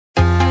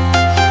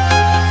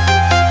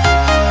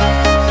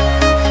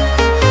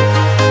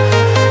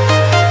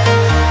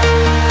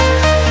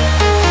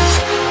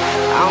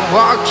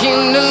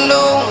walking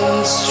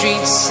alone, the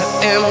streets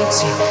are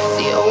empty.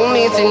 The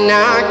only thing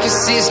I can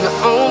see is my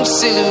own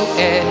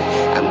silhouette.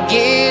 I'm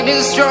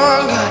getting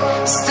stronger,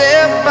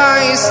 step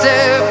by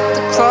step.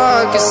 The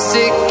clock is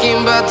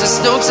ticking, but there's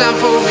no time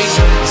for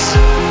regrets.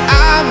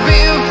 I've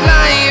been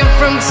flying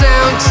from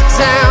town to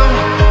town,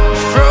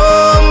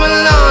 from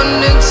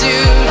London to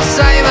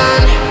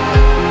Taiwan.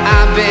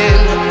 I've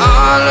been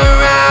all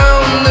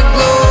around the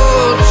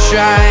globe,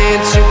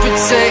 trying to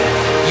protect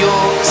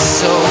your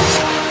soul.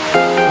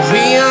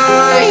 We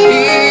are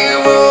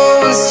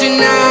heroes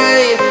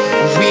tonight.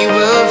 We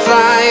will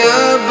fly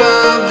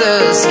above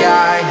the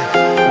sky.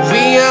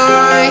 We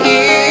are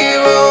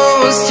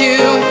heroes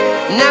tonight.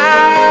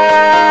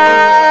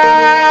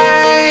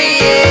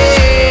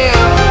 Yeah.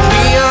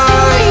 We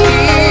are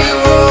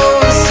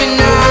heroes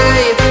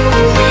tonight.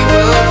 We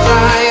will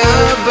fly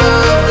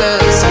above the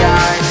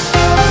sky.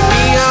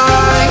 We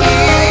are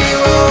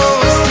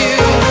heroes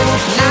tonight.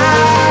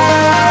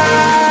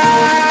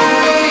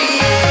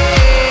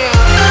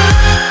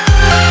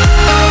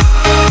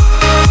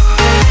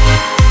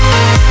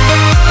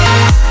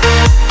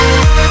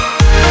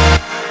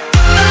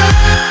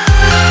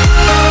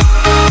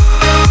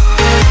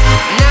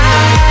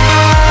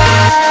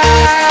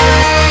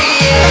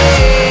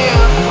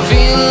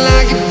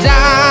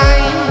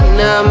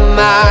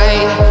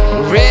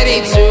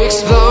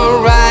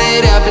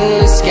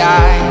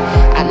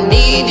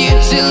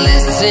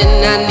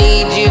 I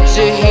need you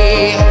to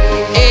hear,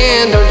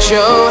 and don't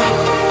show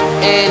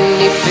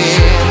any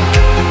fear.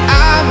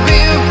 I've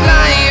been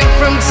flying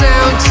from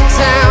town to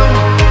town,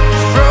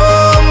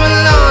 from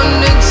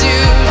London to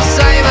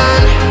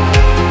Taiwan.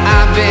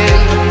 I've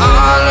been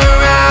all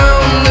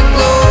around the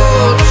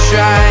globe,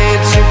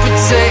 trying to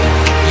protect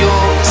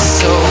your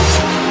soul.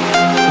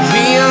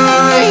 We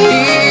are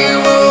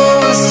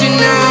heroes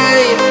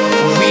tonight.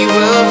 We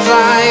will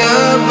fly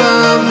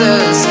above the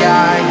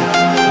sky.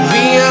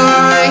 We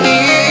are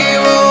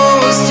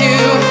heroes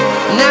tonight.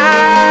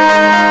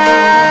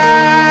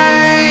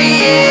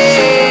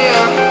 Yeah.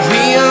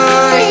 We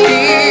are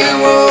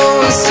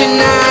heroes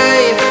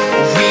tonight.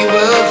 We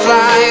will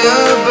fly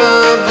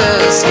above the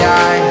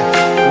sky.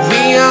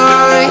 We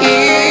are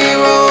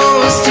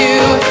heroes tonight.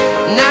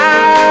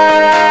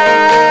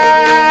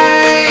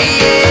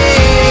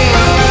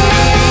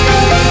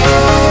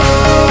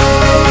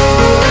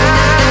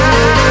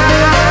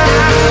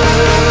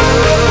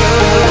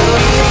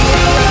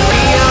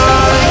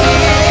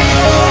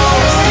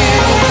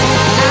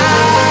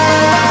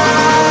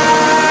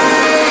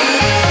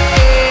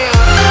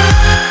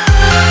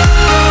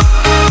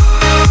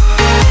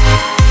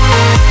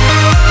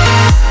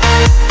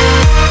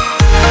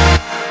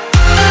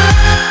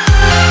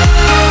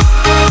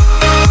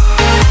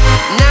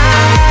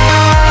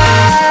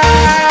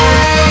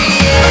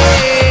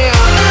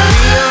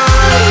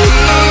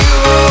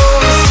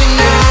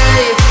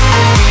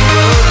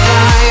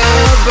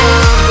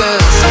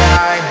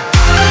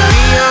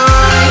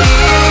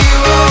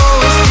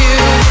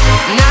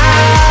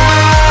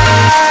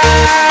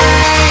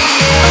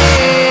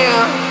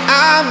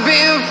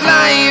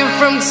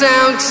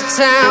 Town to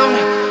town,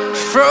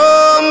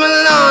 from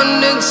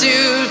London to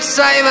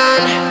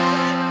Taiwan.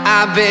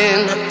 I've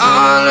been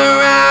all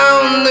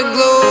around the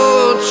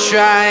globe,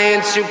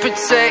 trying to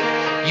protect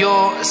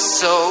your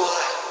soul.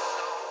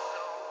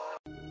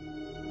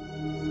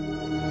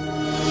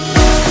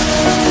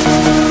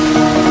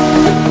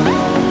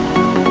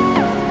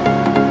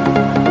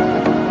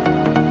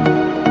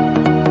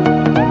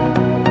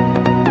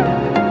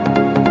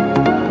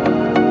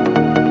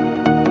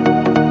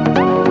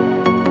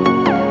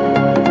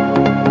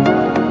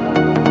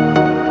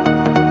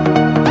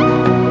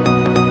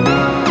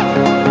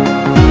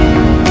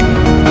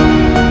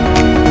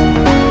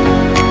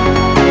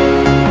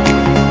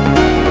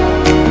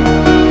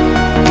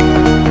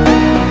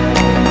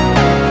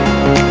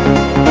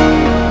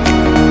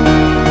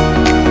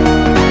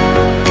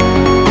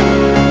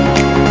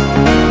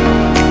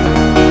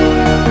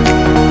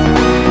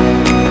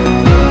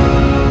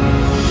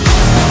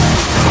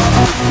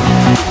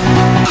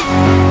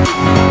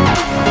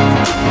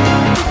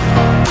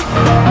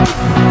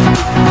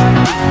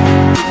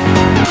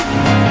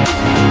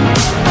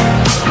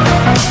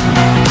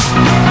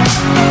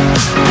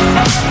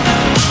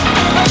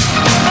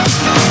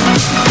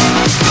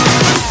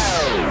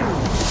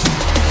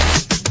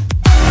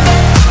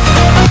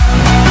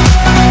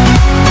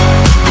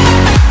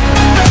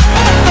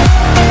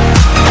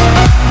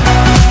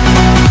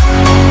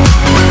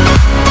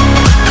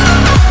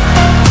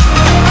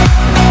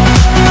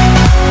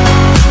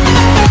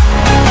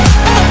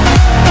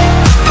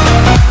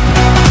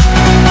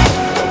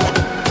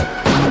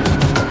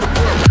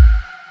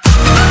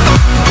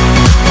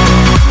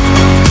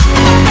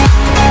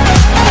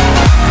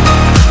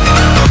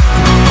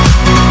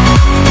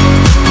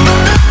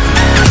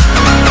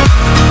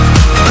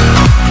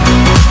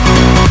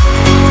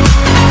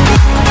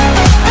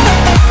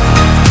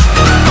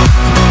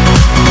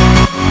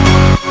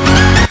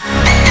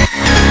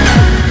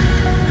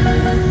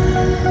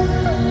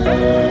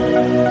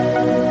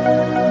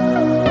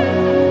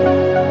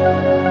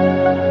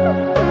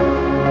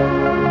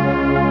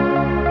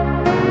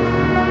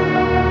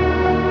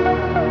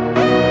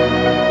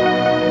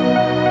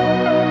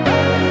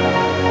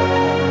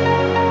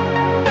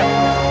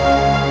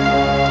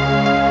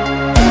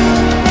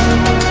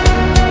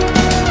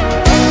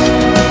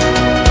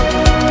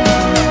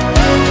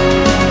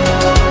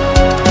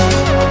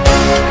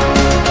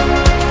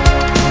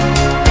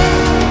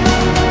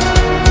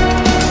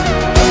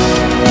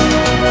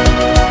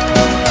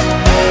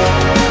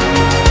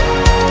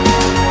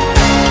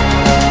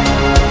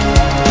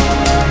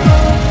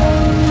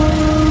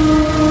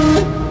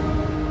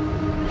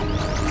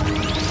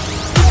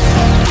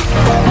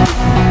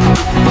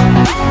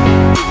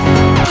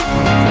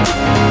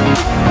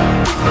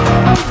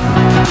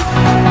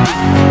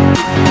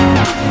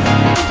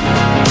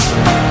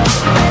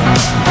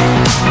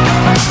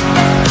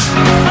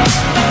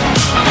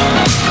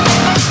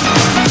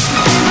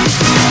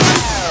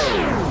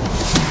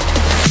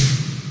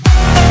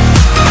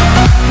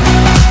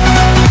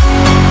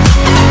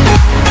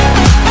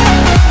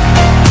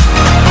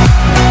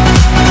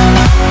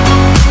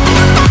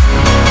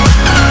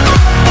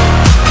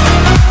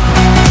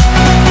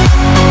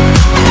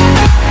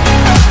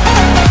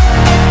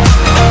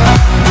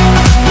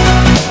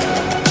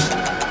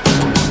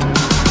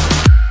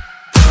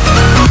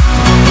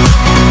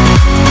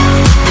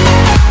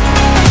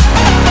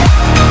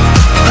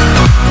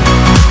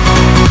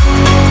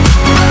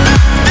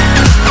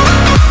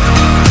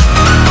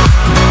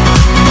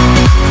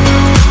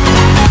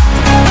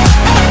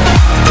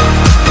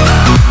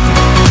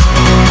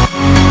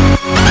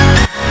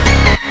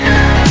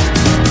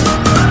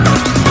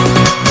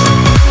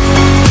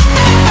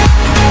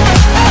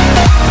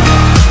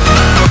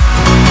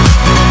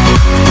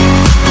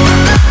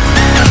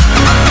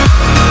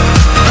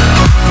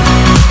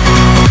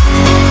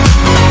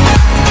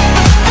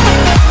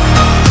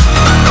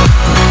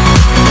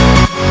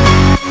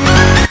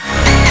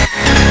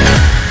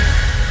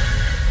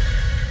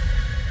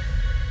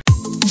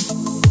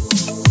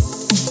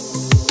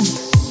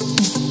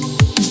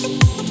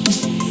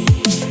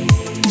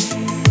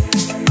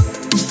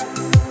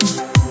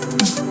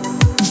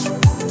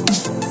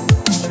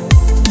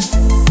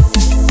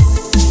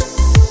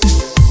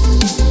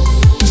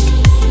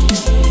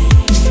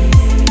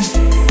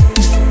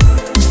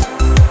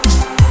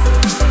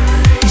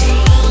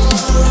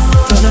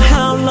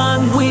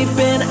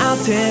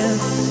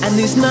 quiet, and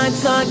these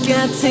nights are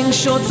getting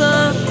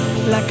shorter.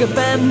 Like a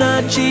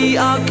energy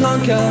I'll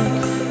conquer.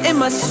 In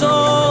my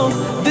soul,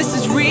 this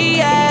is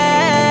real.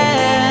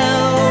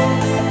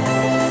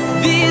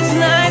 These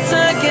nights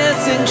are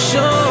getting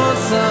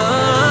shorter.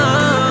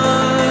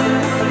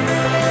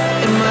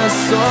 In my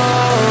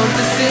soul,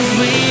 this is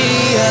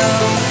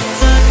real.